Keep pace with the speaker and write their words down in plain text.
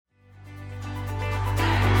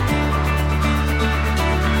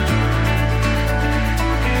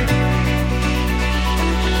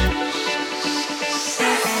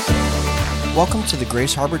Welcome to the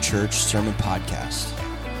Grace Harbor Church Sermon Podcast.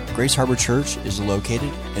 Grace Harbor Church is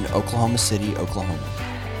located in Oklahoma City, Oklahoma.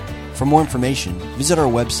 For more information, visit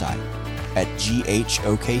our website at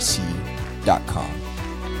ghokc.com.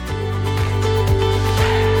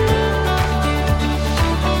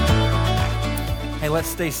 Hey, let's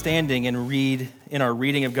stay standing and read in our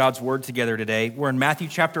reading of God's Word together today. We're in Matthew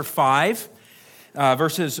chapter 5,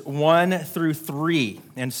 verses 1 through 3.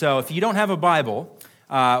 And so if you don't have a Bible,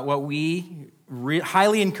 what we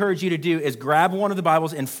highly encourage you to do is grab one of the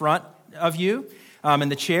Bibles in front of you in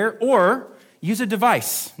the chair, or use a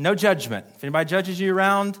device. No judgment. If anybody judges you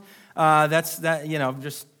around, just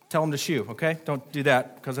tell them to shoo, okay? Don't do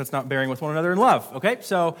that, because that's not bearing with one another in love, okay?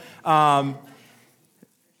 So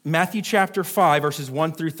Matthew chapter 5, verses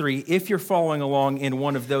 1 through 3. If you're following along in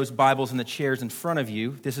one of those Bibles in the chairs in front of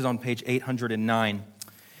you, this is on page 809.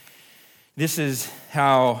 This is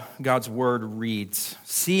how God's word reads.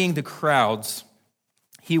 Seeing the crowds,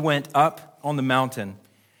 he went up on the mountain,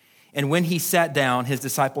 and when he sat down, his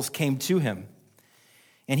disciples came to him.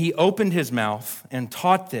 And he opened his mouth and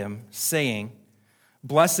taught them, saying,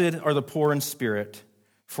 "Blessed are the poor in spirit,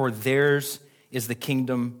 for theirs is the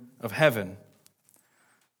kingdom of heaven."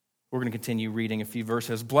 We're going to continue reading a few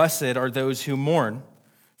verses. "Blessed are those who mourn,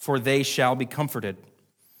 for they shall be comforted.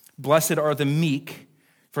 Blessed are the meek,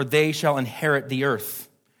 for they shall inherit the earth.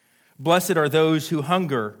 Blessed are those who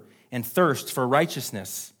hunger and thirst for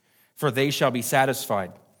righteousness, for they shall be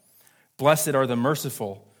satisfied. Blessed are the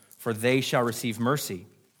merciful, for they shall receive mercy.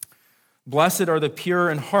 Blessed are the pure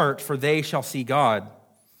in heart, for they shall see God.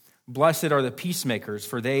 Blessed are the peacemakers,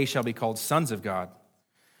 for they shall be called sons of God.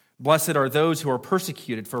 Blessed are those who are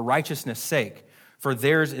persecuted for righteousness' sake, for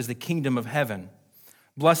theirs is the kingdom of heaven.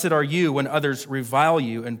 Blessed are you when others revile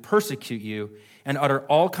you and persecute you and utter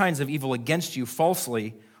all kinds of evil against you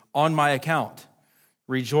falsely on my account.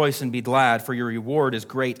 Rejoice and be glad, for your reward is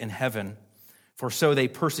great in heaven. For so they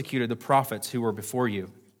persecuted the prophets who were before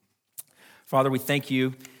you." Father, we thank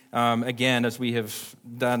you again, as we have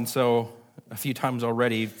done so a few times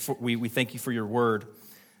already. We thank you for your word.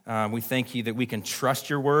 We thank you that we can trust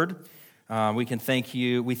your word. We thank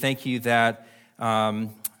you that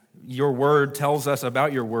your word tells us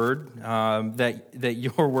about your word, that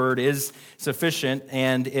your word is sufficient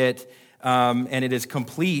and it is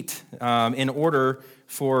complete in order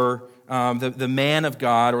for the man of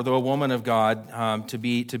God or the woman of God to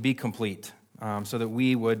be complete, so that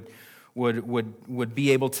we would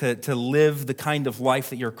be able to live the kind of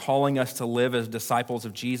life that you're calling us to live as disciples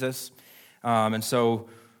of Jesus. And so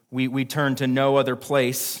we turn to no other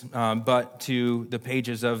place but to the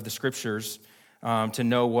pages of the Scriptures to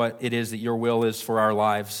know what it is that your will is for our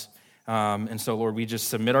lives. And so, Lord, we just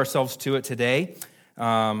submit ourselves to it today.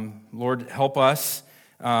 Lord, help us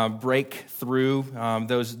break through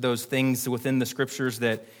those things within the Scriptures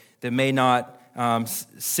that may not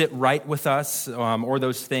sit right with us, or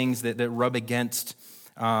those things that rub against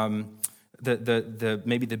maybe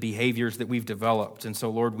the behaviors that we've developed. And so,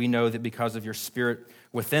 Lord, we know that because of your Spirit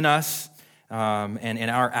within us and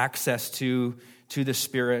our access to the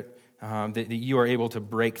Spirit, that you are able to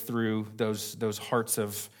break through those hearts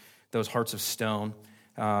of stone,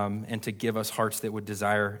 and to give us hearts that would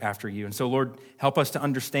desire after you. And so, Lord, help us to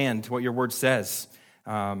understand what your word says,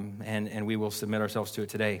 and we will submit ourselves to it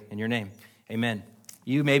today. In your name, amen.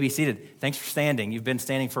 You may be seated. Thanks for standing. You've been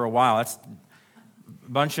standing for a while. A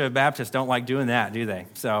bunch of Baptists don't like doing that, do they?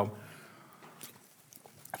 So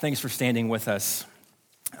thanks for standing with us.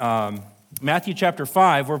 Matthew chapter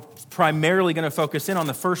 5, we're primarily going to focus in on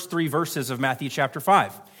the first 3 verses of Matthew chapter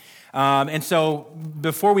 5. And so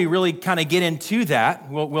before we really kind of get into that,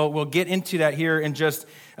 we'll get into that here in just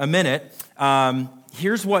a minute.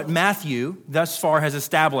 Here's what Matthew thus far has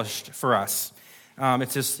established for us.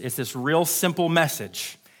 It's this real simple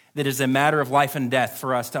message that is a matter of life and death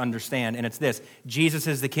for us to understand, and it's this: Jesus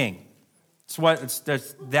is the King.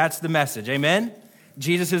 That's the message. Amen?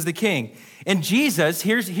 Jesus is the King. And Jesus,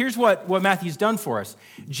 here's what Matthew's done for us.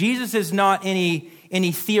 Jesus is not any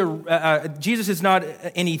theoretical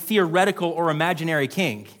or imaginary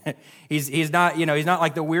king. He's not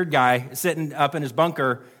like the weird guy sitting up in his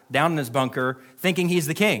bunker, down in his bunker, thinking he's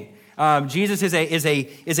the king. Jesus is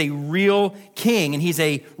a real king, and he's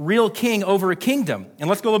a real king over a kingdom. And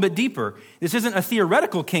let's go a little bit deeper. This isn't a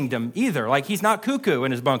theoretical kingdom either. Like, he's not cuckoo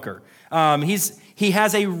in his bunker. He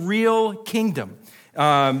has a real kingdom.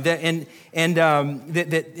 And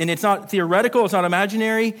it's not theoretical, it's not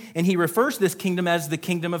imaginary, and he refers to this kingdom as the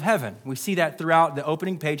kingdom of heaven. We see that throughout the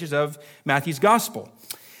opening pages of Matthew's gospel.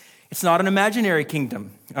 It's not an imaginary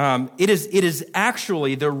kingdom. It is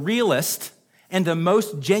actually the realest and the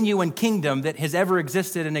most genuine kingdom that has ever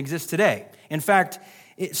existed and exists today. In fact,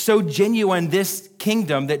 it's so genuine, this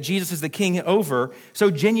kingdom that Jesus is the king over,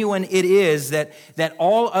 so genuine it is that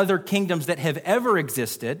all other kingdoms that have ever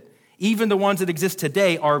existed, even the ones that exist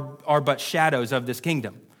today, are but shadows of this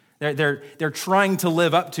kingdom. They're trying to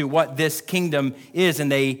live up to what this kingdom is,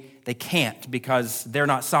 and they can't because they're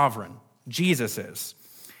not sovereign. Jesus is.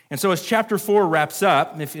 And so as chapter 4 wraps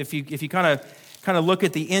up, if you kind of look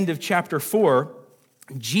at the end of chapter 4,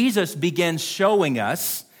 Jesus begins showing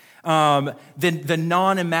us the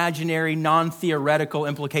non-imaginary, non-theoretical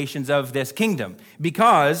implications of this kingdom.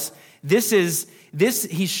 Because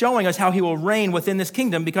he's showing us how he will reign within this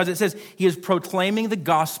kingdom, because it says he is proclaiming the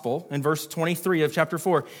gospel, in verse 23 of chapter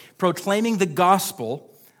 4, proclaiming the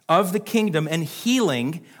gospel of the kingdom and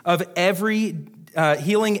healing every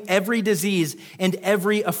disease and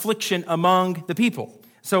every affliction among the people.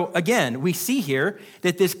 So again, we see here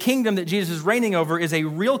that this kingdom that Jesus is reigning over is a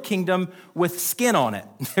real kingdom with skin on it.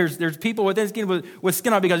 There's people within this kingdom with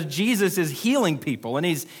skin on it, because Jesus is healing people and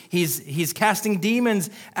he's casting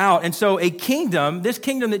demons out. And so this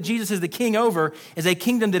kingdom that Jesus is the king over, is a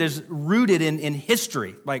kingdom that is rooted in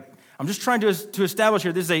history. Like, I'm just trying to establish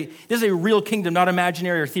here, this is a real kingdom, not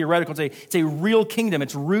imaginary or theoretical. It's a real kingdom.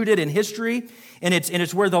 It's rooted in history, and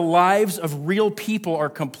it's where the lives of real people are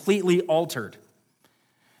completely altered.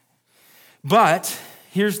 But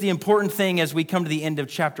here's the important thing as we come to the end of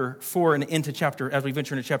chapter 4 and as we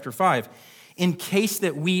venture into chapter 5. In case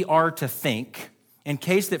that we are to think, in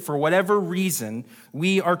case that for whatever reason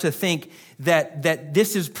we are to think that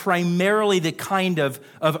this is primarily the kind of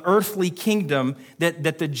earthly kingdom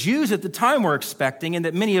that the Jews at the time were expecting, and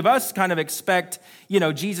that many of us kind of expect,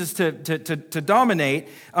 Jesus to dominate,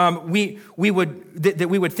 we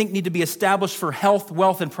would think need to be established for health,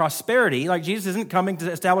 wealth, and prosperity. Like, Jesus isn't coming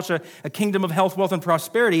to establish a kingdom of health, wealth, and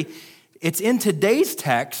prosperity. It's in today's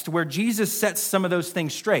text where Jesus sets some of those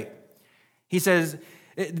things straight. He says,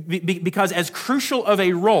 because as crucial of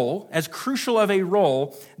a role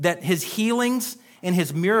that his healings and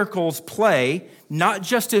his miracles play, not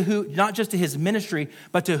just to his ministry,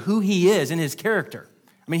 but to who he is in his character.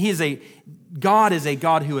 I mean, God is a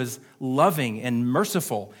God who is loving and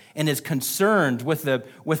merciful and is concerned with the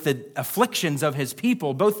afflictions of his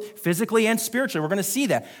people, both physically and spiritually. We're going to see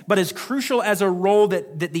that. But as crucial as a role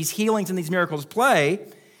that these healings and these miracles play,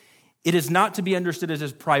 it is not to be understood as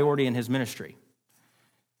his priority in his ministry.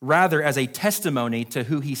 Rather, as a testimony to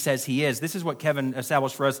who he says he is. This is what Kevin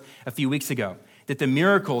established for us a few weeks ago, that the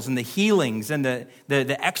miracles and the healings and the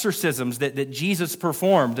exorcisms that Jesus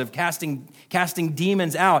performed of casting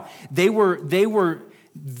demons out, they were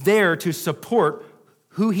there to support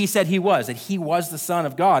who he said he was, that he was the Son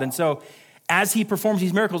of God. And so as he performs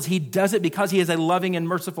these miracles, he does it because he is a loving and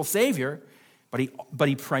merciful Savior, but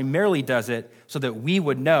he primarily does it so that we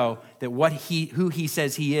would know that who he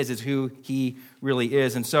says he is who he really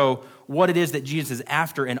is. And so what it is that Jesus is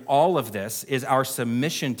after in all of this is our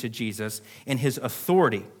submission to Jesus and his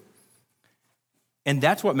authority. And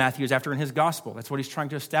that's what Matthew is after in his gospel. That's what he's trying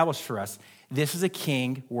to establish for us. This is a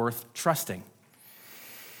king worth trusting.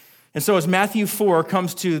 And so as Matthew 4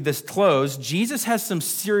 comes to this close, Jesus has some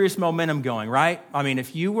serious momentum going, right? I mean,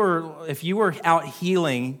 if you were out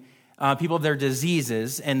healing people of their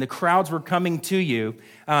diseases, and the crowds were coming to you,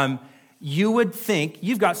 you would think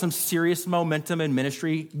you've got some serious momentum in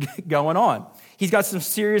ministry going on. He's got some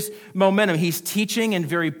serious momentum. He's teaching in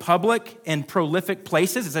very public and prolific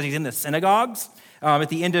places. It says he's in the synagogues. At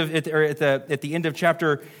the end of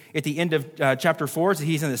chapter 4, so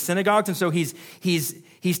he's in the synagogues, and so he's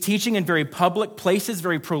teaching in very public places,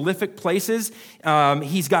 very prolific places.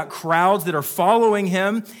 He's got crowds that are following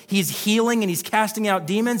him. He's healing and he's casting out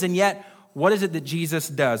demons, and yet, what is it that Jesus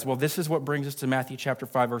does? Well, this is what brings us to Matthew chapter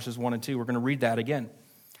 5, verses 1 and 2. We're going to read that again.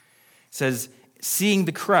 It says, seeing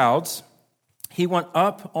the crowds, he went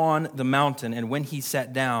up on the mountain, and when he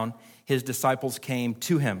sat down, his disciples came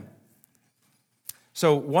to him.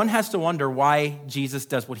 So one has to wonder why Jesus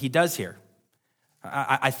does what he does here.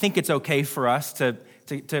 I think it's okay for us to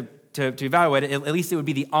evaluate it. At least it would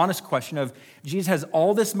be the honest question of, Jesus has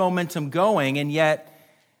all this momentum going, and yet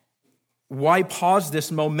why pause this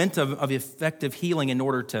momentum of effective healing in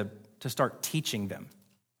order to start teaching them,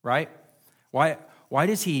 right? Why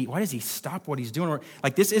does he stop what he's doing?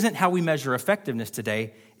 Like, this isn't how we measure effectiveness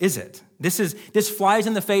today, is it? This flies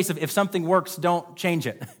in the face of, if something works, don't change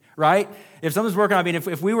it. Right? If something's working, I mean,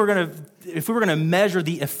 if we were going to measure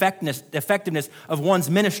the effectiveness of one's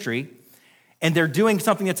ministry, and they're doing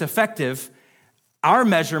something that's effective, our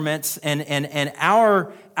measurements and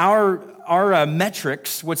our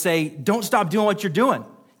metrics would say, don't stop doing what you're doing,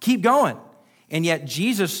 keep going. And yet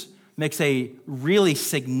Jesus makes a really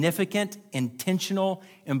significant, intentional,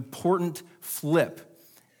 important flip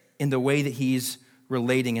in the way that he's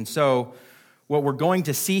relating. And so what we're going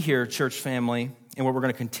to see here, church family, and what we're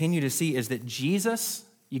going to continue to see is that Jesus,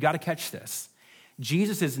 you got to catch this,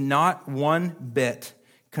 Jesus is not one bit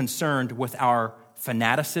concerned with our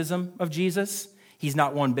fanaticism of Jesus. He's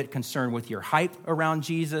not one bit concerned with your hype around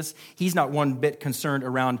Jesus. He's not one bit concerned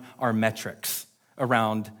around our metrics,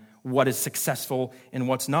 around what is successful and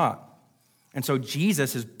what's not. And so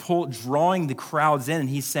Jesus is drawing the crowds in, and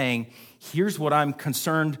he's saying, here's what I'm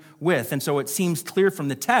concerned with. And so it seems clear from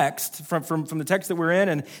the text, from the text that we're in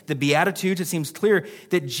and the Beatitudes, it seems clear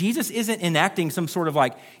that Jesus isn't enacting some sort of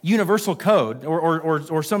like universal code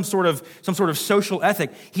or some sort of social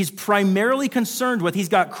ethic. He's primarily concerned with, he's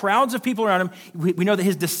got crowds of people around him. We know that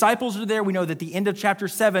his disciples are there. We know that at the end of chapter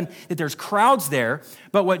 7 that there's crowds there.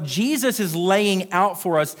 But what Jesus is laying out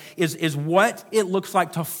for us is what it looks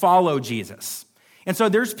like to follow Jesus. And so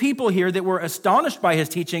there's people here that were astonished by his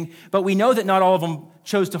teaching, but we know that not all of them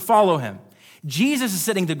chose to follow him. Jesus is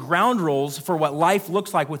setting the ground rules for what life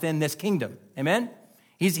looks like within this kingdom. Amen?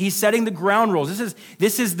 He's setting the ground rules.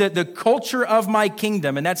 This is the culture of my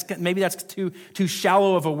kingdom, and maybe that's too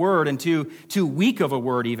shallow of a word and too weak of a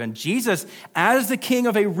word even. Jesus, as the king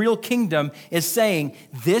of a real kingdom, is saying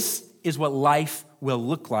this is what life will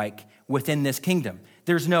look like within this kingdom.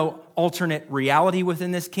 There's no alternate reality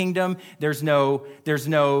within this kingdom. There's no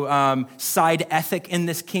side ethic in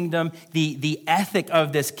this kingdom. The ethic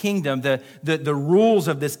of this kingdom, the rules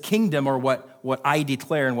of this kingdom are what I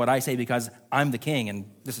declare and what I say because I'm the king and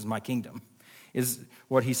this is my kingdom, is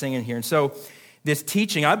what he's saying in here. And so this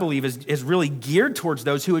teaching, I believe, is really geared towards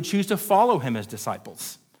those who would choose to follow him as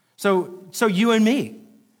disciples. So you and me,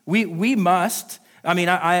 we must... I mean,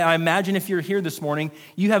 I imagine if you're here this morning,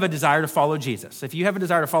 you have a desire to follow Jesus. If you have a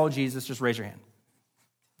desire to follow Jesus, just raise your hand.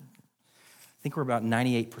 I think we're about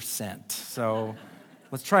 98%. So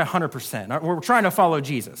let's try 100%. We're trying to follow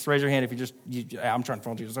Jesus. Raise your hand if I'm trying to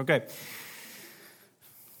follow Jesus. Okay.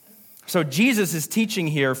 So Jesus' teaching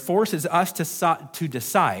here forces us to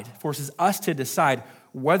decide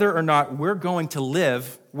whether or not we're going to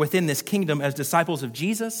live within this kingdom as disciples of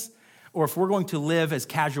Jesus or if we're going to live as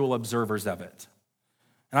casual observers of it.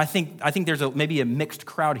 And I think there's maybe a mixed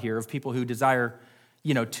crowd here of people who desire,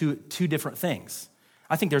 two different things.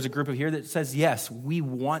 I think there's a group of here that says, yes, we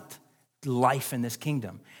want life in this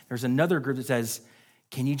kingdom. There's another group that says,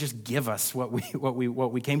 can you just give us what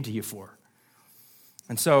we came to you for?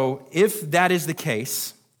 And so if that is the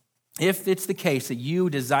case, if it's the case that you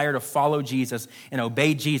desire to follow Jesus and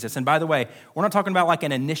obey Jesus, and by the way, we're not talking about like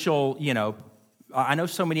an initial, I know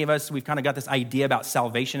so many of us, we've kind of got this idea about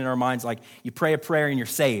salvation in our minds, like you pray a prayer and you're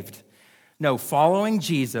saved. No, following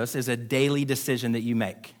Jesus is a daily decision that you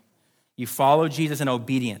make. You follow Jesus in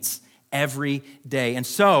obedience every day. And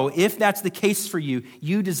so if that's the case for you,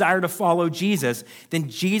 you desire to follow Jesus, then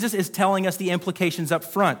Jesus is telling us the implications up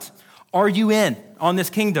front. Are you in on this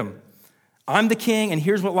kingdom? I'm the king, and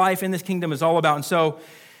here's what life in this kingdom is all about. And so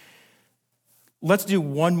let's do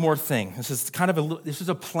one more thing. This is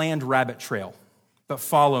a planned rabbit trail. But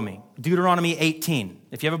follow me. Deuteronomy 18.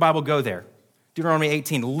 If you have a Bible, go there. Deuteronomy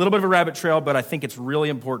 18. A little bit of a rabbit trail, but I think it's really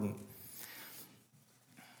important.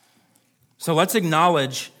 So let's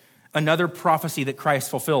acknowledge another prophecy that Christ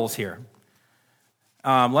fulfills here.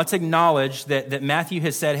 Let's acknowledge that Matthew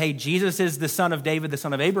has said, hey, Jesus is the son of David, the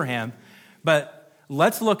son of Abraham. But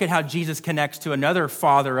let's look at how Jesus connects to another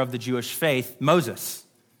father of the Jewish faith, Moses.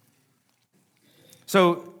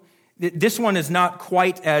 So this one is not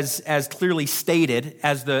quite as clearly stated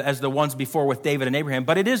as the ones before with David and Abraham,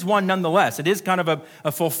 but it is one nonetheless. It is kind of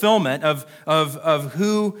a fulfillment of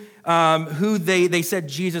who they said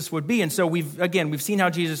Jesus would be. And so we've seen how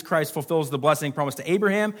Jesus Christ fulfills the blessing promised to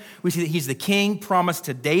Abraham. We see that he's the king promised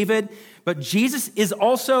to David, but Jesus is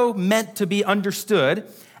also meant to be understood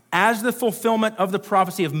as the fulfillment of the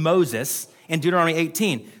prophecy of Moses in Deuteronomy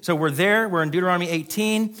 18. So we're in Deuteronomy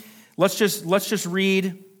 18. Let's just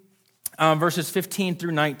read verses 15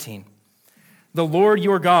 through 19. The Lord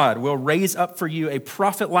your God will raise up for you a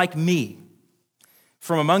prophet like me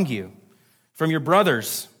from among you. From your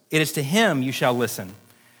brothers, it is to him you shall listen,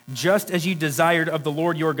 just as you desired of the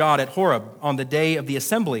Lord your God at Horeb on the day of the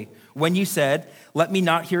assembly, when you said, let me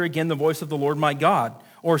not hear again the voice of the Lord my God,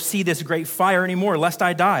 or see this great fire anymore, lest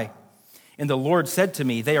I die. And the Lord said to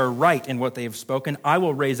me, they are right in what they have spoken. I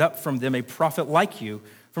will raise up from them a prophet like you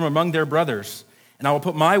from among their brothers. And I will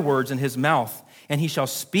put my words in his mouth, and he shall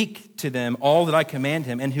speak to them all that I command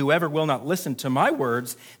him. And whoever will not listen to my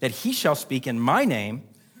words that he shall speak in my name,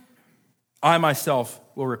 I myself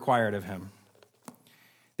will require it of him.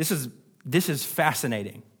 This is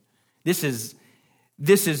fascinating. This is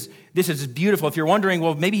beautiful. If you're wondering,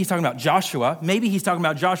 well, maybe he's talking about Joshua. Maybe he's talking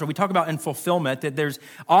about Joshua. We talk about in fulfillment that there's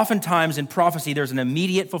oftentimes in prophecy, there's an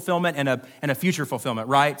immediate fulfillment and a future fulfillment,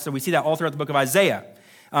 right? So we see that all throughout the book of Isaiah.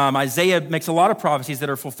 Isaiah makes a lot of prophecies that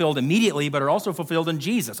are fulfilled immediately, but are also fulfilled in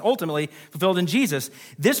Jesus, ultimately fulfilled in Jesus.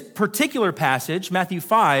 This particular passage, Matthew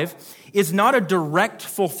 5, is not a direct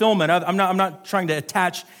fulfillment. I'm not trying to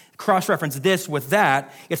cross-reference this with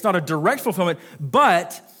that. It's not a direct fulfillment,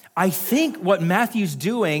 but I think what Matthew's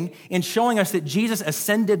doing in showing us that Jesus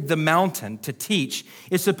ascended the mountain to teach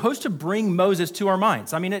is supposed to bring Moses to our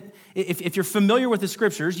minds. I mean, if you're familiar with the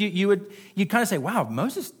scriptures, you'd kind of say, wow,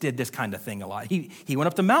 Moses did this kind of thing a lot. He went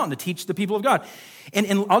up the mountain to teach the people of God.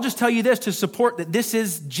 And I'll just tell you this to support that this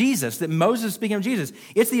is Jesus, that Moses is speaking of Jesus.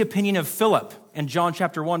 It's the opinion of Philip in John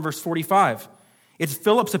chapter 1, verse 45. It's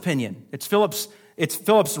Philip's opinion. It's Philip's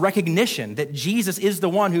recognition that Jesus is the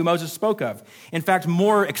one who Moses spoke of. In fact,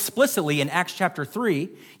 more explicitly in Acts chapter 3,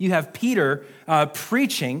 you have Peter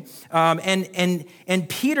preaching, and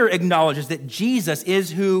Peter acknowledges that Jesus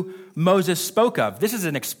is who Moses spoke of. This is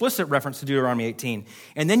an explicit reference to Deuteronomy 18.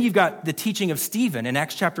 And then you've got the teaching of Stephen in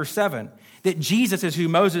Acts chapter 7, that Jesus is who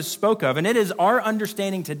Moses spoke of. And it is our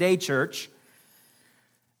understanding today, church,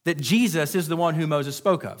 that Jesus is the one who Moses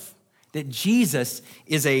spoke of. That Jesus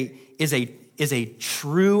is a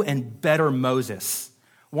true and better Moses,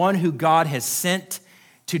 one who God has sent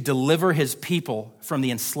to deliver his people from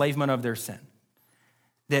the enslavement of their sin.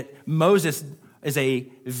 That Moses is a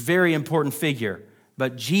very important figure,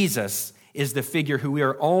 but Jesus is the figure who we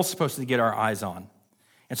are all supposed to get our eyes on.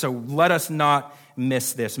 And so let us not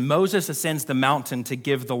miss this. Moses ascends the mountain to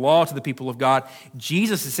give the law to the people of God.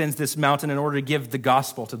 Jesus ascends this mountain in order to give the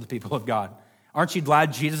gospel to the people of God. Aren't you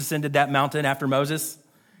glad Jesus ascended that mountain after Moses?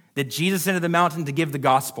 That Jesus ascended the mountain to give the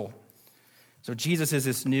gospel. So Jesus is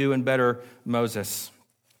this new and better Moses.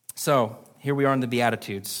 So here we are in the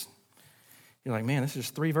Beatitudes. You're like, man, this is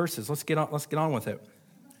just 3 verses. Let's get on with it.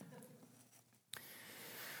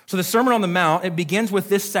 So the Sermon on the Mount, it begins with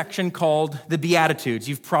this section called the Beatitudes.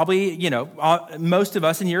 You've probably, most of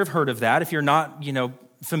us in here have heard of that. If you're not,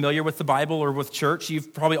 familiar with the Bible or with church,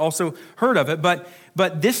 you've probably also heard of it.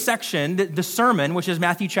 But this section, the sermon, which is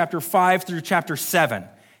Matthew chapter 5 through chapter 7,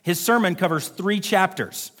 his sermon covers 3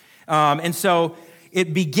 chapters. And so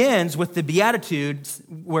it begins with the Beatitudes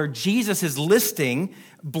where Jesus is listing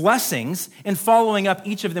blessings and following up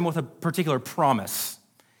each of them with a particular promise.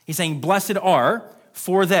 He's saying, blessed are,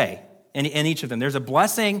 for they, in each of them. There's a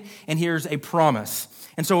blessing and here's a promise.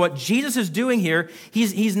 And so what Jesus is doing here,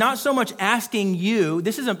 he's not so much asking you,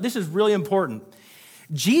 this is really important.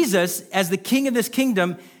 Jesus, as the king of this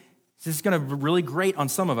kingdom, this is going to be really great on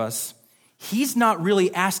some of us, he's not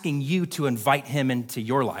really asking you to invite him into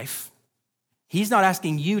your life. He's not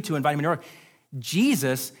asking you to invite him into your life.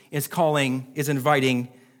 Jesus is inviting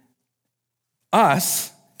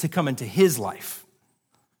us to come into his life.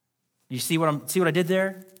 You see what I did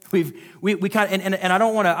there? We kind of, and I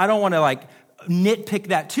don't want to like nitpick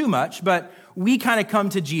that too much, but we kind of come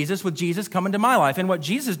to Jesus with Jesus come into my life. And what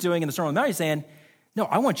Jesus is doing in the Sermon on the Mount, he's saying, no,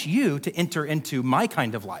 I want you to enter into my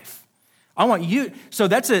kind of life. I want you. So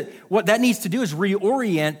what that needs to do is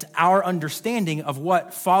reorient our understanding of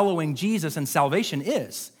what following Jesus and salvation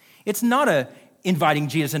is. It's not inviting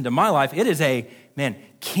Jesus into my life. It is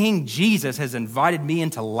King Jesus has invited me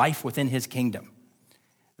into life within his kingdom.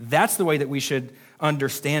 That's the way that we should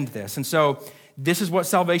understand this. And so this is what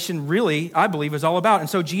salvation really, I believe, is all about. And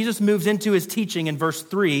so Jesus moves into his teaching in verse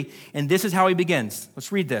 3, and this is how he begins.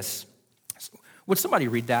 Let's read this. Would somebody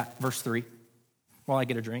read that, verse 3, while I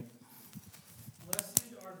get a drink? Blessed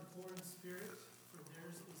are the poor in spirit, for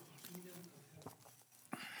theirs is the kingdom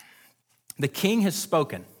of heaven. The king has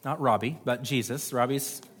spoken, not Robbie, but Jesus.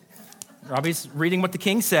 Robbie's reading what the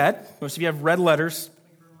king said. Most of you have red letters.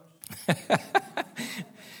 Thank you very much.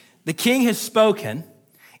 The king has spoken,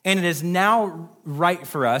 and it is now right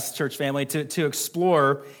for us, church family, to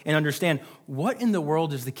explore and understand what in the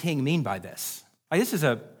world does the king mean by this? Like this is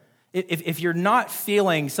if you're not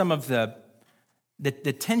feeling some of the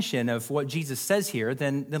tension of what Jesus says here,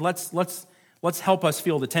 then let's help us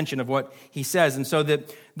feel the tension of what he says. And so the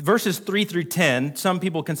verses 3 through 10, some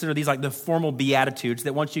people consider these like the formal Beatitudes,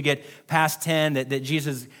 that once you get past 10, that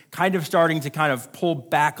Jesus is kind of starting to kind of pull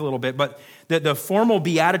back a little bit. But the formal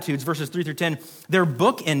Beatitudes, verses 3 through 10, they're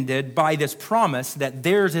bookended by this promise that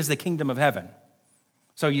theirs is the kingdom of heaven.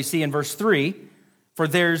 So you see in verse 3, for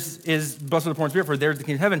theirs is, blessed are the poor in spirit, for theirs is the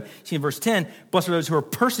kingdom of heaven. See in verse 10, blessed are those who are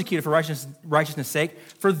persecuted for righteousness' sake,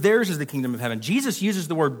 for theirs is the kingdom of heaven. Jesus uses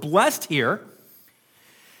the word blessed here.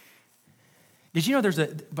 Did you know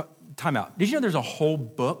time out. Did you know there's a whole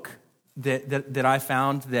book that I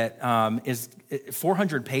found that is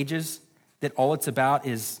 400 pages, that all it's about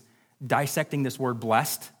is dissecting this word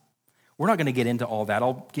blessed. We're not going to get into all that.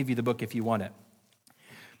 I'll give you the book if you want it.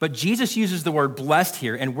 But Jesus uses the word blessed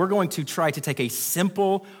here, and we're going to try to take a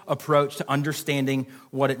simple approach to understanding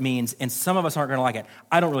what it means. And some of us aren't going to like it.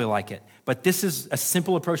 I don't really like it. But this is a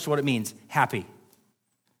simple approach to what it means. Happy.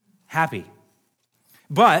 Happy.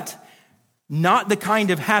 But not the kind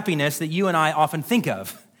of happiness that you and I often think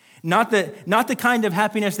of. Not the kind of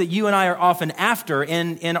happiness that you and I are often after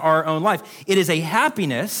in our own life. It is a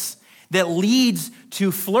happiness that leads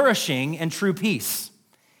to flourishing and true peace.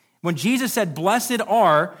 When Jesus said, blessed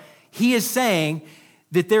are, he is saying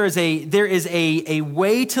that there is a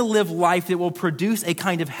way to live life that will produce a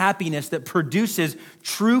kind of happiness that produces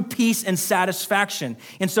true peace and satisfaction.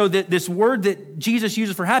 And so this word that Jesus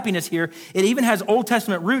uses for happiness here, it even has Old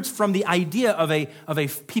Testament roots from the idea of a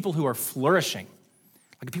people who are flourishing.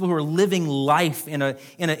 Like people who are living life in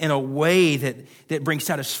a way that brings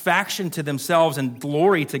satisfaction to themselves and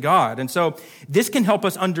glory to God. And so this can help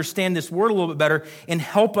us understand this word a little bit better and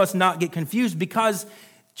help us not get confused, because,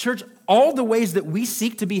 church, all the ways that we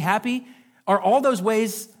seek to be happy, are all those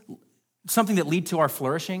ways something that lead to our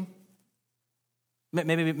flourishing?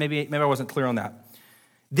 Maybe I wasn't clear on that.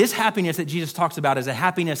 This happiness that Jesus talks about is a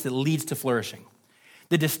happiness that leads to flourishing.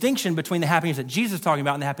 The distinction between the happiness that Jesus is talking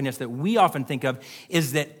about and the happiness that we often think of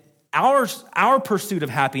is that our pursuit of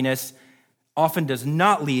happiness often does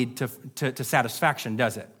not lead to satisfaction,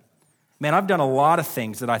 does it? Man, I've done a lot of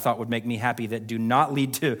things that I thought would make me happy that do not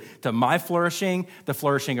lead to my flourishing, the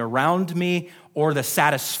flourishing around me, or the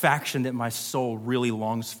satisfaction that my soul really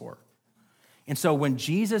longs for. And so when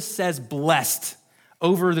Jesus says blessed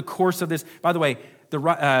over the course of this, by the way,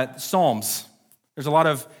 the Psalms, there's a lot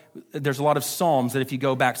of Psalms that if you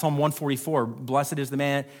go back, Psalm 144, blessed is the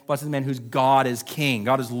man whose God is king,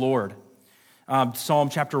 God is Lord. Psalm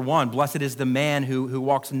chapter 1, blessed is the man who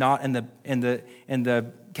walks not in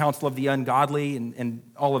the counsel of the ungodly, and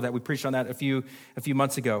all of that. We preached on that a few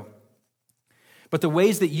months ago. But the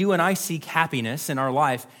ways that you and I seek happiness in our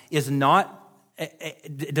life does not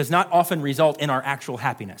often result in our actual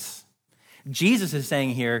happiness. Jesus is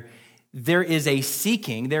saying here, there is a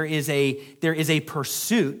seeking, there is a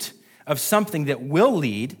pursuit of something that will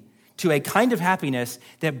lead to a kind of happiness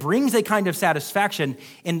that brings a kind of satisfaction.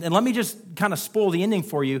 And let me just kind of spoil the ending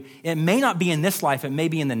for you. It may not be in this life, it may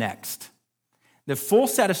be in the next. The full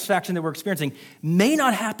satisfaction that we're experiencing may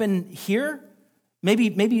not happen here,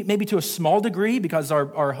 maybe to a small degree because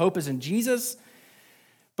our hope is in Jesus.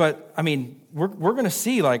 But I mean, we're going to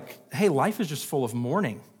see like, hey, life is just full of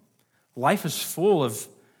mourning. Life is full of,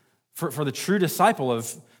 for the true disciple,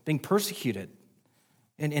 of being persecuted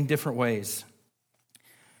in different ways.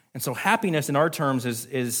 And so happiness in our terms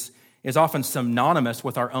is often synonymous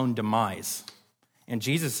with our own demise. And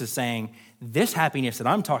Jesus is saying, this happiness that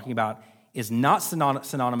I'm talking about is not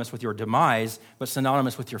synonymous with your demise, but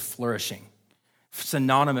synonymous with your flourishing,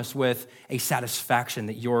 synonymous with a satisfaction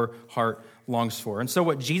that your heart longs for. And so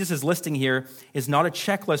what Jesus is listing here is not a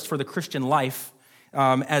checklist for the Christian life,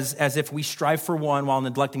 as if we strive for one while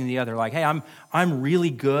neglecting the other. Like, hey, I'm really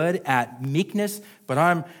good at meekness, but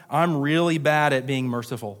I'm really bad at being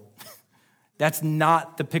merciful. That's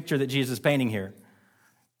not the picture that Jesus is painting here.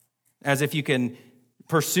 As if you can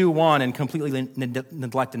pursue one and completely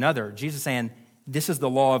neglect another. Jesus is saying, this is the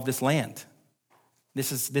law of this land.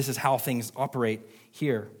 This is how things operate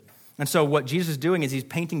here. And so what Jesus is doing is he's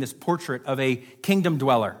painting this portrait of a kingdom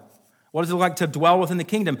dweller. What does it look like to dwell within the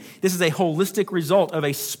kingdom? This is a holistic result of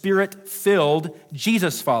a spirit-filled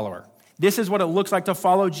Jesus follower. This is what it looks like to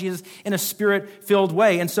follow Jesus in a spirit-filled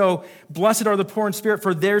way. And so, blessed are the poor in spirit,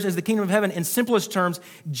 for theirs is the kingdom of heaven. In simplest terms,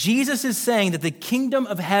 Jesus is saying that the kingdom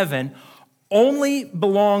of heaven only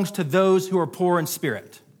belongs to those who are poor in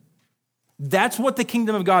spirit. That's what the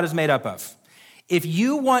kingdom of God is made up of. If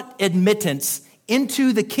you want admittance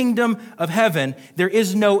into the kingdom of heaven, there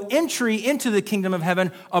is no entry into the kingdom of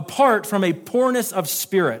heaven apart from a poorness of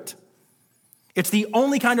spirit. It's the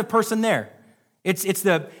only kind of person there.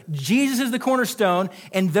 Jesus is the cornerstone,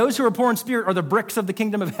 and those who are poor in spirit are the bricks of the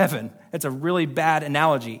kingdom of heaven. It's a really bad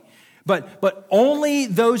analogy. But only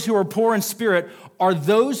those who are poor in spirit are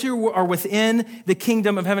those who are within the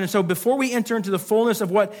kingdom of heaven. And so before we enter into the fullness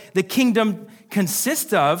of what the kingdom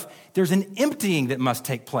consists of, there's an emptying that must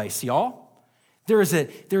take place, y'all. There is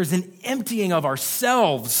an emptying of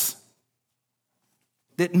ourselves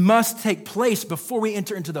that must take place before we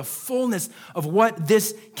enter into the fullness of what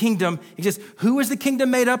this kingdom exists. Who is the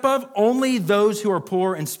kingdom made up of? Only those who are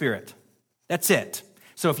poor in spirit. That's it.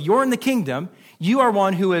 So if you're in the kingdom, you are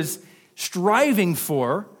one who is striving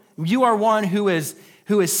for, you are one who is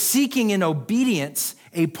who is seeking in obedience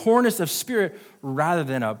a poorness of spirit rather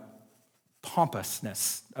than a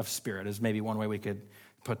pompousness of spirit, is maybe one way we could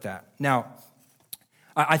put that. Now,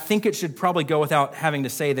 I think it should probably go without having to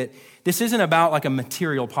say that this isn't about like a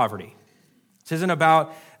material poverty. This isn't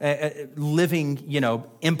about living,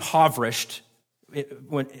 impoverished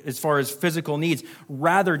as far as physical needs.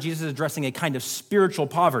 Rather, Jesus is addressing a kind of spiritual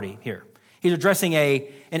poverty here. He's addressing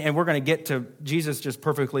and we're going to get to, Jesus just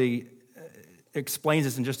perfectly explains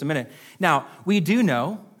this in just a minute. Now, we do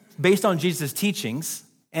know, based on Jesus' teachings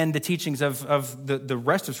and the teachings of the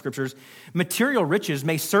rest of scriptures, material riches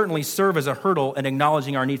may certainly serve as a hurdle in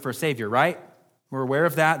acknowledging our need for a Savior, right? We're aware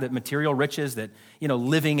of that material riches, that,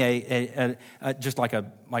 living just like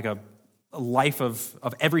a life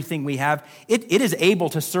of everything we have, it is able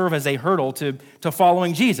to serve as a hurdle to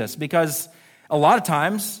following Jesus, because a lot of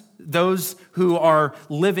times those who are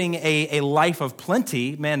living a life of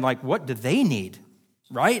plenty, man, like what do they need,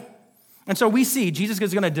 right? And so we see Jesus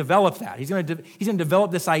is going to develop that. He's going to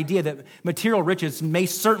develop this idea that material riches may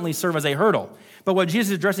certainly serve as a hurdle. But what Jesus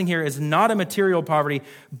is addressing here is not a material poverty,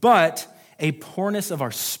 but a poorness of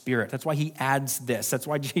our spirit. That's why he adds this. That's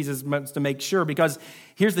why Jesus wants to make sure, because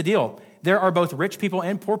here's the deal. There are both rich people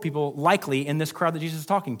and poor people likely in this crowd that Jesus is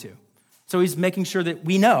talking to. So he's making sure that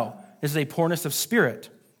we know this is a poorness of spirit.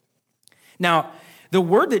 Now, the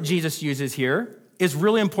word that Jesus uses here is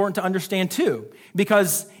really important to understand too,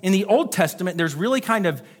 because in the Old Testament, there's really kind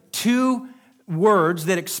of two words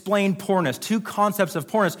that explain poorness, two concepts of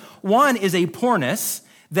poorness. One is a poorness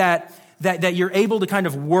that you're able to kind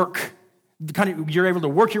of work, you're able to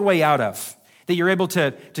work your way out of, that you're able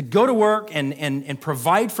to go to work and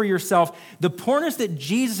provide for yourself. The poorness that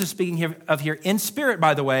Jesus is speaking of here in spirit,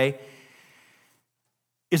 by the way,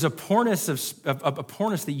 is a poorness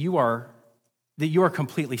that you are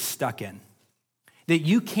completely stuck in. That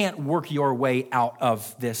you can't work your way out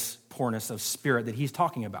of this poorness of spirit that he's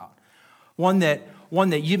talking about. One that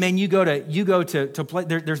you go to play.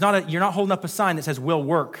 You're not holding up a sign that says "will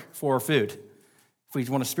work for food." If we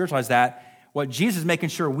want to spiritualize that, what Jesus is making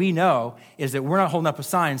sure we know is that we're not holding up a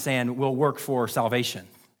sign saying "will work for salvation."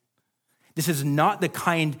 This is not the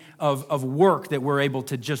kind of work that we're able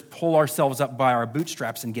to just pull ourselves up by our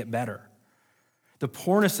bootstraps and get better. The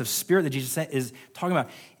poorness of spirit that Jesus is talking about,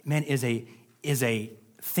 man, is a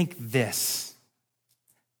think this.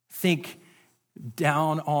 Think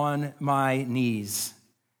down on my knees.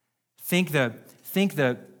 Think the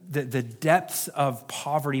depths of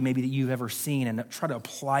poverty maybe that you've ever seen, and try to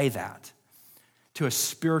apply that to a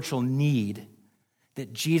spiritual need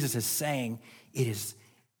that Jesus is saying it is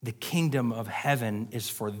the kingdom of heaven is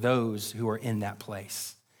for those who are in that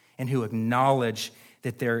place and who acknowledge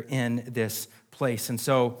that they're in this place. And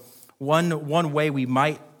so one way we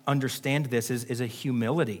might understand this is a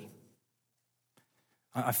humility.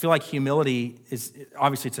 I feel like humility is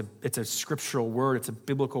obviously it's a scriptural word, it's a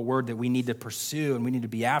biblical word that we need to pursue and we need to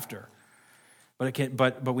be after.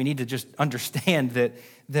 But we need to just understand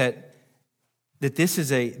that this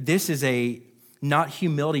is a not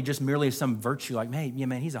humility just merely as some virtue, like, hey, yeah,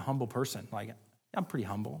 man, he's a humble person. Like, I'm pretty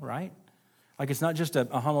humble, right? Like, it's not just a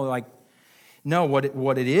humble, like, no,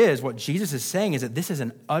 what Jesus is saying is that this is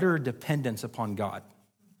an utter dependence upon God.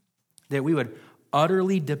 That we would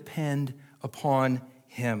utterly depend upon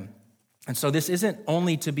him. And so this isn't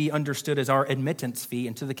only to be understood as our admittance fee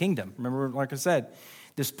into the kingdom. Remember, like I said,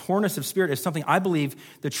 this poorness of spirit is something I believe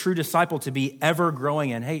the true disciple to be ever growing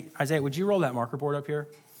in. Hey, Isaiah, would you roll that marker board up here?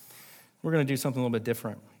 We're going to do something a little bit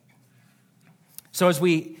different. So as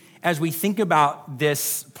we think about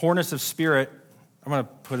this poorness of spirit, I'm going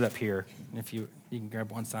to put it up here. If you can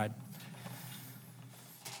grab one side.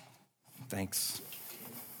 Thanks.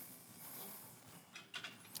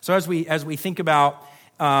 So as we think about,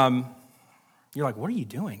 you're like, what are you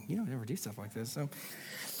doing? You don't ever do stuff like this. So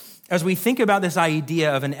as we think about this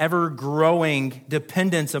idea of an ever-growing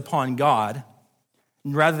dependence upon God,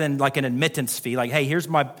 rather than like an admittance fee, like, hey, here's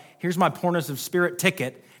my poorness of spirit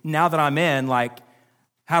ticket. Now that I'm in, like,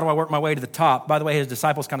 how do I work my way to the top? By the way, his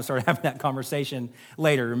disciples kind of started having that conversation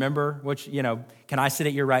later. Remember, which, can I sit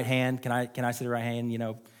at your right hand? Can I sit at your right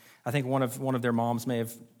hand? I think one of their moms may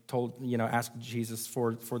have asked Jesus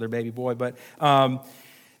for their baby boy, but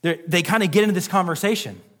they kind of get into this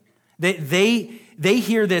conversation. They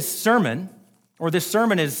hear this sermon, or this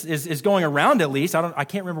sermon is going around at least. I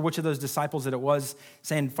can't remember which of those disciples that it was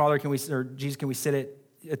saying, Father, Jesus, can we sit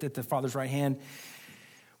at the Father's right hand?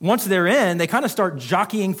 Once they're in, they kind of start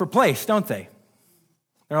jockeying for place, don't they?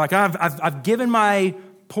 They're like, I've given my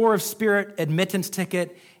poor of spirit admittance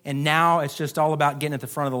ticket, and now it's just all about getting at the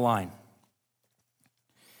front of the line.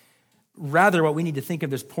 rather what we need to think of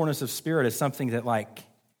this poorness of spirit as something that like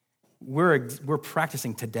we're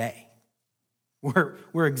practicing today.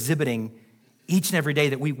 We're exhibiting each and every day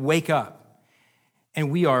that we wake up and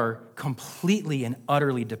we are completely and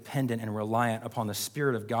utterly dependent and reliant upon the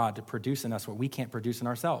Spirit of God to produce in us what we can't produce in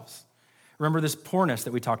ourselves. Remember this poorness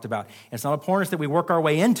that we talked about. It's not a poorness that we work our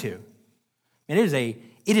way into. And it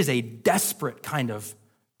is a desperate kind of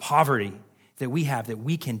poverty that we have that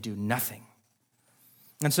we can do nothing.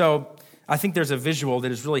 And so I think there's a visual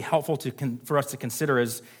that is really helpful for us to consider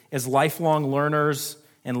as lifelong learners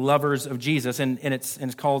and lovers of Jesus. And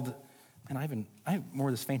it's called, and I have more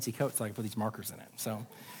of this fancy coat so I can put these markers in it. So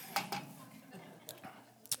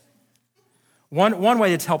one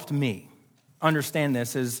way that's helped me understand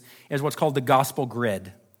this is what's called the gospel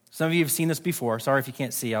grid. Some of you have seen this before. Sorry if you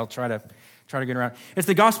can't see. I'll try to get around. It's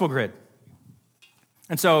the gospel grid.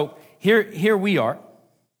 And so here we are.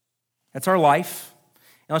 That's our life.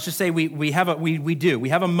 And let's just say we have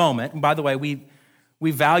a moment. And by the way,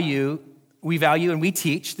 we value and we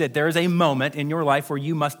teach that there is a moment in your life where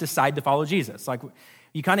you must decide to follow Jesus. Like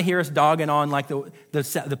you kind of hear us dogging on like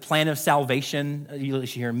the plan of salvation. You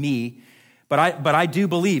hear me. But I do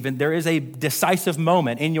believe, and there is a decisive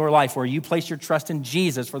moment in your life where you place your trust in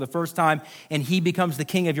Jesus for the first time, and he becomes the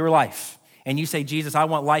king of your life. And you say, Jesus, I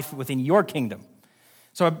want life within your kingdom.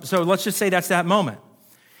 So let's just say that's that moment.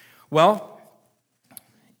 Well,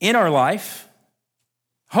 in our life,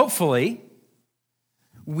 hopefully,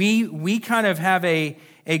 we kind of have a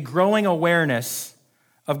growing awareness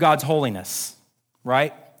of God's holiness,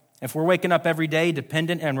 right? If we're waking up every day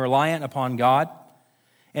dependent and reliant upon God,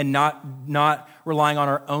 and not relying on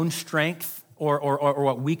our own strength or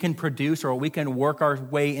what we can produce or what we can work our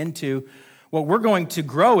way into, what we're going to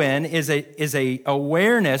grow in is a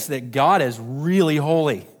awareness that God is really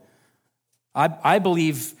holy. I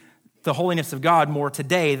believe the holiness of God more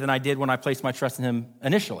today than I did when I placed my trust in him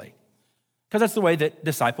initially. Because that's the way that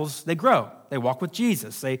disciples, they grow. They walk with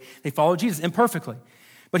Jesus. They follow Jesus imperfectly.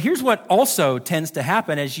 But here's what also tends to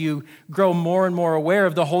happen as you grow more and more aware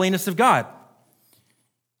of the holiness of God.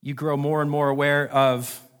 You grow more and more aware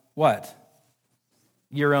of what?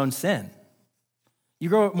 Your own sin. You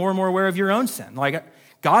grow more and more aware of your own sin. Like,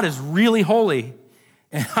 God is really holy,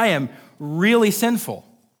 and I am really sinful.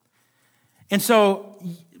 And so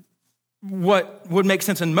what would make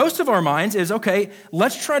sense in most of our minds is, okay,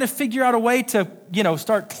 let's try to figure out a way to,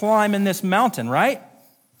 start climbing this mountain, right?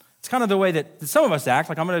 It's kind of the way that some of us act.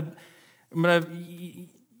 Like,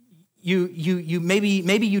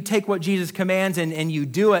 maybe you take what Jesus commands and you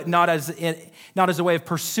do it not as a way of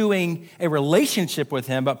pursuing a relationship with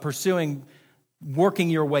him, but working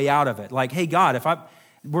your way out of it. Like, hey, God,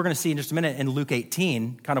 we're going to see in just a minute in Luke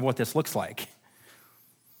 18 kind of what this looks like.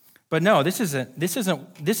 But no, this isn't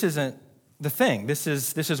the thing. This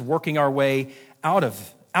is working our way out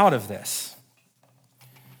of this.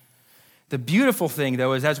 The beautiful thing,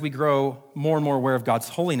 though, is as we grow more and more aware of God's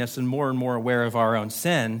holiness and more aware of our own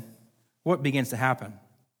sin, what begins to happen?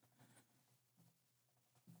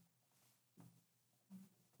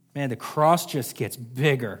 Man, the cross just gets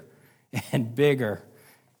bigger and bigger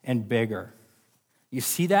and bigger. You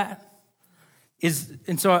see that?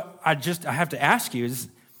 And so I have to ask you,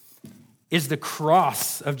 is the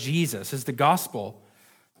cross of Jesus, is the gospel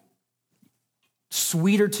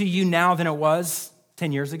sweeter to you now than it was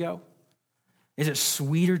 10 years ago? Is it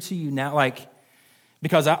sweeter to you now?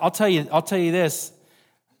 Because I'll tell you this.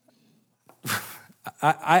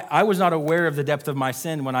 I was not aware of the depth of my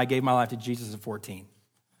sin when I gave my life to Jesus at 14.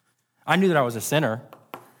 I knew that I was a sinner,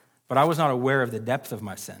 but I was not aware of the depth of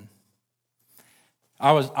my sin.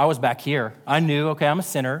 I was back here. I knew, okay, I'm a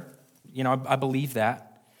sinner. I believe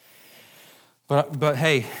that. But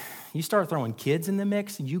hey, you start throwing kids in the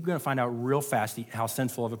mix, and you're going to find out real fast how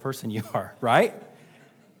sinful of a person you are, right?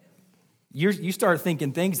 You start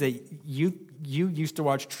thinking things that you used to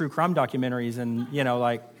watch true crime documentaries and,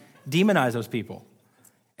 demonize those people.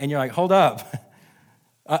 And you're like, hold up.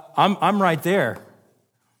 I'm right there.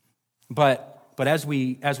 But as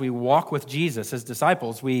we walk with Jesus as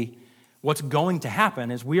disciples, what's going to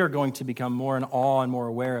happen is we are going to become more in awe and more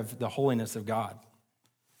aware of the holiness of God.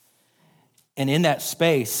 And in that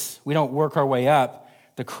space, we don't work our way up.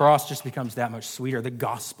 The cross just becomes that much sweeter. The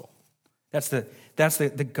gospel. That's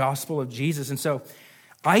the gospel of Jesus. And so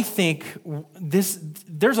I think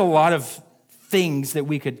there's a lot of things that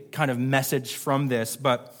we could kind of message from this,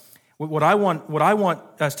 but what I want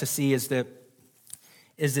us to see is that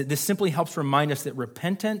this simply helps remind us that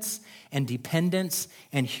repentance and dependence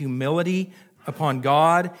and humility upon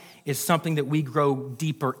God is something that we grow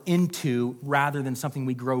deeper into rather than something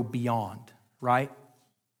we grow beyond, right?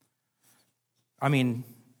 I mean,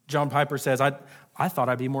 John Piper says, I thought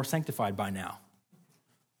I'd be more sanctified by now.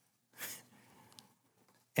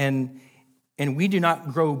 And we do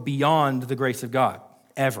not grow beyond the grace of God,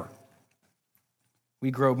 ever.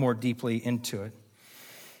 We grow more deeply into it.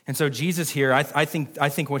 And so Jesus here, I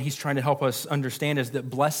think what he's trying to help us understand is that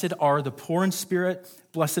blessed are the poor in spirit,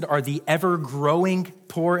 blessed are the ever-growing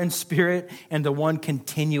poor in spirit, and the one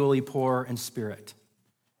continually poor in spirit.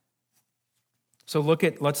 So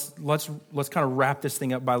let's kind of wrap this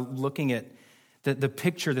thing up by looking at the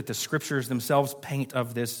picture that the scriptures themselves paint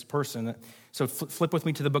of this person. So flip with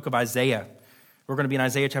me to the book of Isaiah. We're going to be in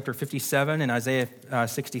Isaiah chapter 57 and Isaiah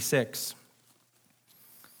 66.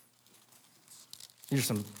 These are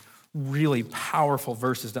some really powerful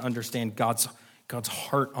verses to understand God's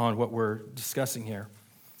heart on what we're discussing here.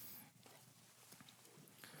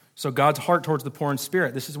 So God's heart towards the poor in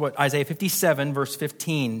spirit. This is what Isaiah 57 verse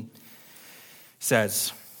 15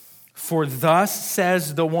 says. For thus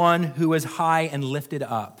says the one who is high and lifted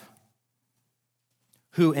up,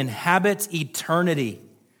 who inhabits eternity,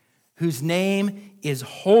 whose name is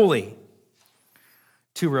holy,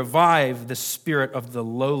 to revive the spirit of the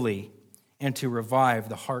lowly and to revive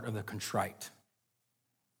the heart of the contrite.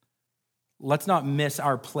 Let's not miss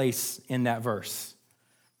our place in that verse.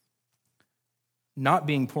 Not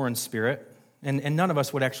being poor in spirit, and none of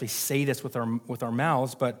us would actually say this with our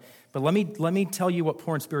mouths, but let me tell you what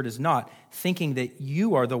poor in spirit is not, thinking that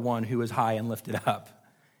you are the one who is high and lifted up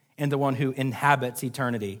and the one who inhabits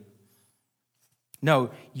eternity.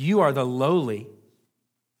 No, you are the lowly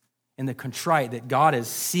and the contrite that God is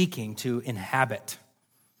seeking to inhabit.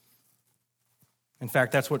 In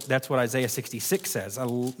fact, that's what Isaiah 66 says.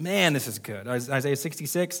 Man, this is good. Isaiah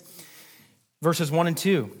 66, verses 1 and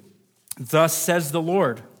 2. Thus says the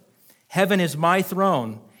Lord, heaven is my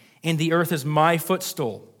throne, and the earth is my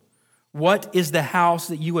footstool. What is the house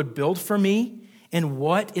that you would build for me? And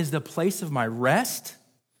what is the place of my rest?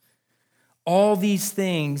 All these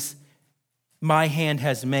things my hand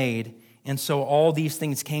has made, and so all these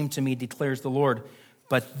things came to me, declares the Lord.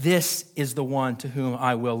 But this is the one to whom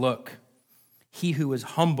I will look, he who is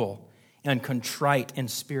humble and contrite in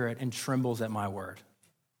spirit and trembles at my word.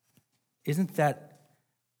 Isn't that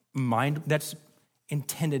that's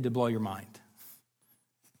intended to blow your mind?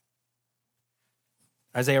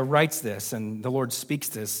 Isaiah writes this, and the Lord speaks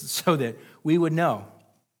this so that we would know.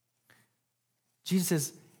 Jesus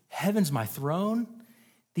says, heaven's my throne,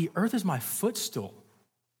 the earth is my footstool.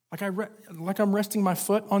 Like I'm resting my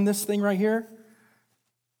foot on this thing right here.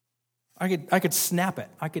 I could snap it.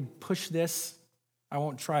 I could push this. I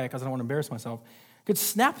won't try it because I don't want to embarrass myself. I could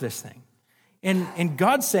snap this thing. And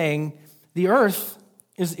God's saying, the earth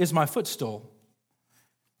is my footstool.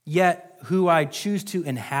 Yet who I choose to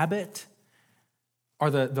inhabit are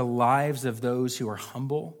the lives of those who are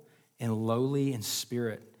humble and lowly in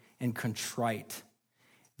spirit and contrite.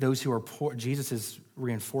 Those who are poor. Jesus is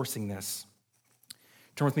reinforcing this.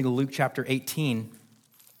 Turn with me to Luke chapter 18.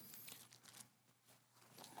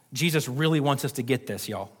 Jesus really wants us to get this,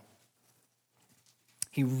 y'all.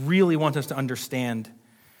 He really wants us to understand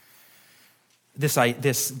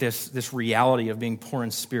this reality of being poor in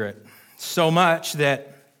spirit. So much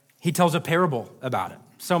that he tells a parable about it.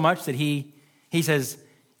 So much that he says,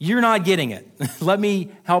 you're not getting it. Let me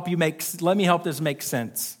help this make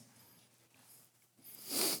sense.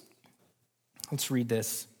 Let's read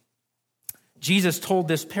this. Jesus told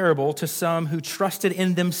this parable to some who trusted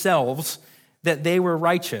in themselves that they were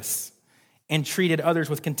righteous and treated others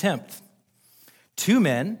with contempt. 2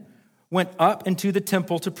 men went up into the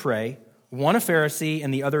temple to pray, one a Pharisee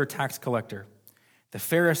and the other a tax collector. The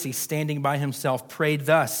Pharisee, standing by himself, prayed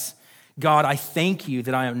thus, God, I thank you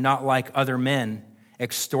that I am not like other men,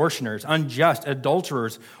 extortioners, unjust,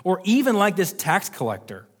 adulterers, or even like this tax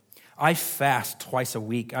collector. I fast twice a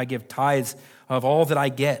week. I give tithes of all that I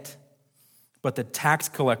get. But the tax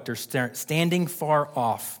collector, standing far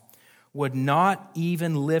off, would not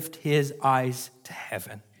even lift his eyes to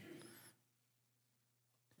heaven,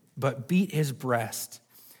 but beat his breast,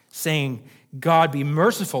 saying, God, be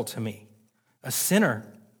merciful to me, a sinner.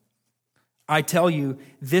 I tell you,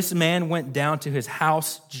 this man went down to his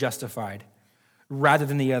house justified rather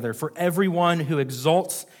than the other. For everyone who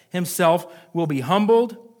exalts himself will be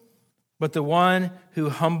humbled, but the one who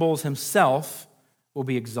humbles himself will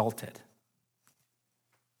be exalted.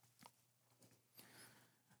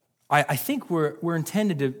 I think we're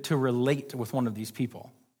intended to relate with one of these people.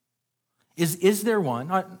 Is there one?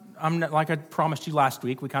 I'm not, like I promised you last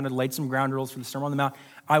week, we kind of laid some ground rules for the Sermon on the Mount.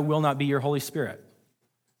 I will not be your Holy Spirit.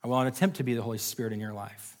 I will not attempt to be the Holy Spirit in your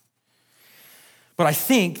life. But I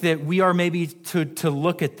think that we are maybe to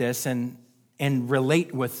look at this and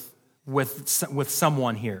relate with with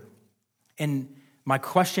someone here. And my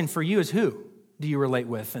question for you is, who do you relate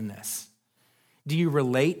with in this? Do you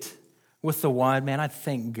relate with the one, man, I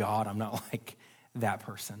thank God I'm not like that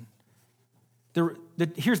person?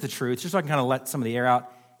 Here's the truth, just so I can kind of let some of the air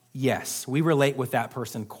out. Yes, we relate with that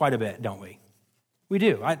person quite a bit, don't we? We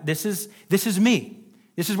do. This is me.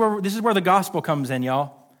 This is where the gospel comes in,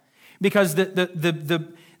 y'all. Because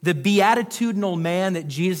the beatitudinal man that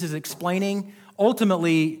Jesus is explaining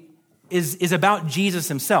ultimately is about Jesus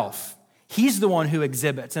himself. He's the one who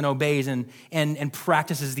exhibits and obeys and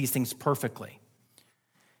practices these things perfectly.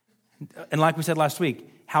 And like we said last week,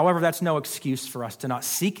 however, that's no excuse for us to not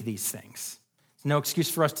seek these things. It's no excuse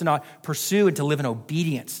for us to not pursue and to live in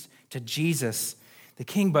obedience to Jesus, the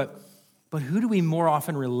King. But who do we more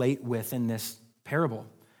often relate with in this parable?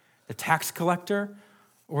 The tax collector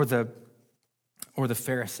or the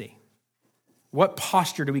Pharisee? What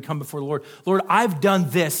posture do we come before the Lord? Lord, I've done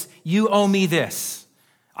this. You owe me this.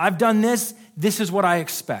 I've done this. This is what I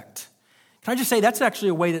expect. Can I just say that's actually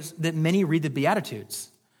a way that many read the Beatitudes.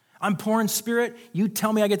 I'm poor in spirit. You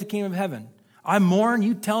tell me I get the kingdom of heaven. I mourn.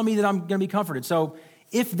 You tell me that I'm going to be comforted. So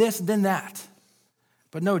if this, then that.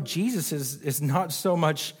 But no, Jesus is not so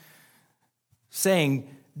much saying,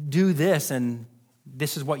 do this and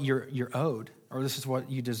this is what you're owed, or this is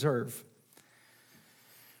what you deserve.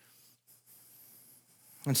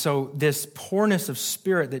 And so this poorness of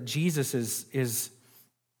spirit that Jesus is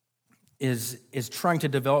trying to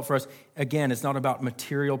develop for us, again, it's not about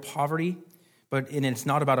material poverty, and it's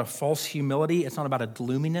not about a false humility. It's not about a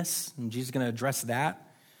gloominess, and Jesus is going to address that.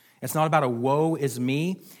 It's not about a woe is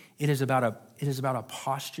me. It is about a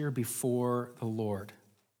posture before the Lord,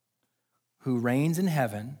 who reigns in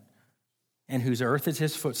heaven and whose earth is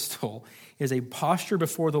his footstool. Is a posture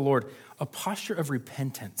before the Lord, a posture of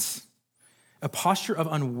repentance, a posture of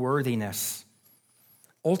unworthiness,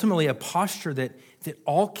 ultimately a posture that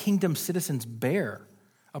all kingdom citizens bear,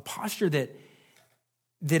 a posture that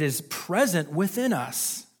is present within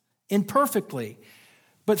us imperfectly.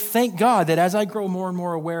 But thank God that as I grow more and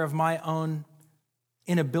more aware of my own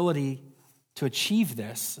inability to achieve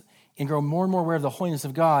this and grow more and more aware of the holiness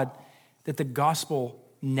of God, that the gospel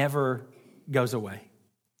never goes away.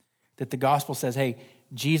 That the gospel says, hey,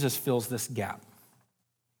 Jesus fills this gap.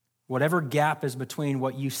 Whatever gap is between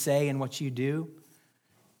what you say and what you do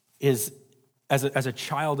is, as a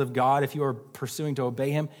child of God, if you are pursuing to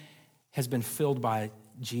obey him, has been filled by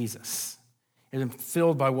Jesus. It has been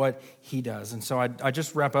filled by what he does. And so I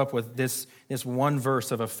just wrap up with this one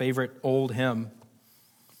verse of a favorite old hymn.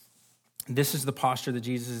 This is the posture that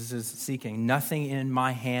Jesus is seeking. Nothing in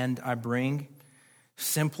my hand I bring,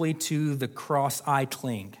 simply to the cross I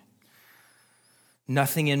cling.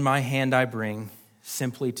 Nothing in my hand I bring,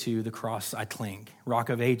 simply to the cross I cling. Rock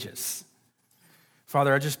of Ages.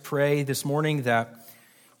 Father, I just pray this morning that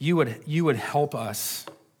you would help us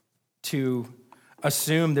to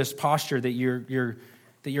assume this posture that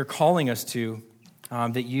you're calling us to,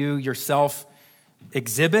 that you yourself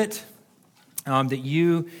exhibit, that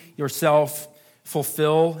you yourself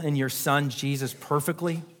fulfill in your Son Jesus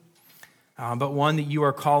perfectly, but one that you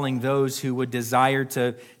are calling those who would desire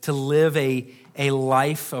to live a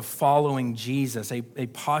life of following Jesus, a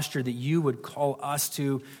posture that you would call us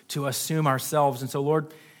to assume ourselves. And so,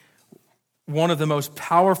 Lord, one of the most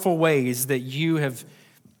powerful ways that you have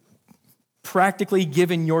practically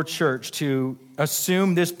given your church to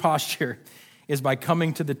assume this posture is by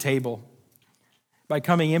coming to the table, by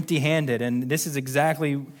coming empty-handed. And this is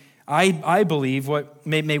exactly, I believe, what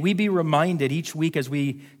may we be reminded each week as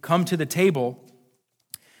we come to the table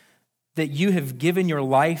that you have given your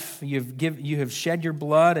life, you have shed your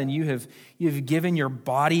blood, and you have given your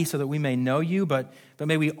body so that we may know you, but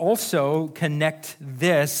may we also connect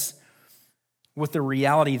this with the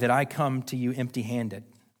reality that I come to you empty-handed,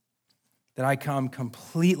 that I come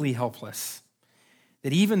completely helpless,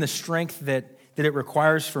 that even the strength that it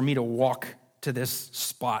requires for me to walk to this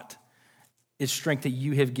spot is strength that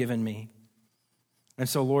you have given me. And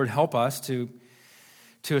so, Lord, help us to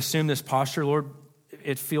assume this posture. Lord,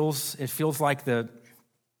 it feels like the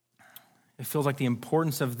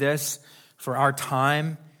importance of this for our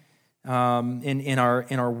time in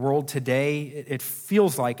our world today. It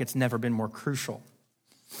feels like it's never been more crucial.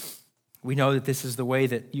 We know that this is the way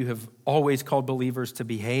that you have always called believers to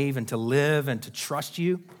behave and to live and to trust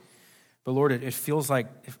you. But Lord, it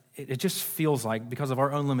just feels like because of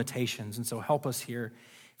our own limitations, and so help us here.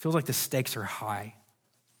 It feels like the stakes are high.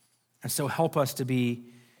 And so help us to be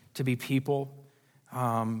people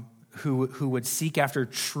who would seek after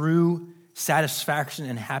true satisfaction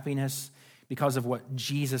and happiness because of what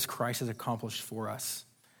Jesus Christ has accomplished for us.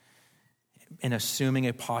 in assuming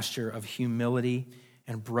a posture of humility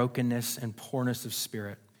and brokenness and poorness of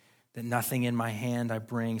spirit, that nothing in my hand I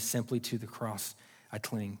bring, simply to the cross I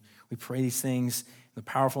cling. We pray these things in the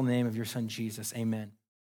powerful name of your Son, Jesus. Amen.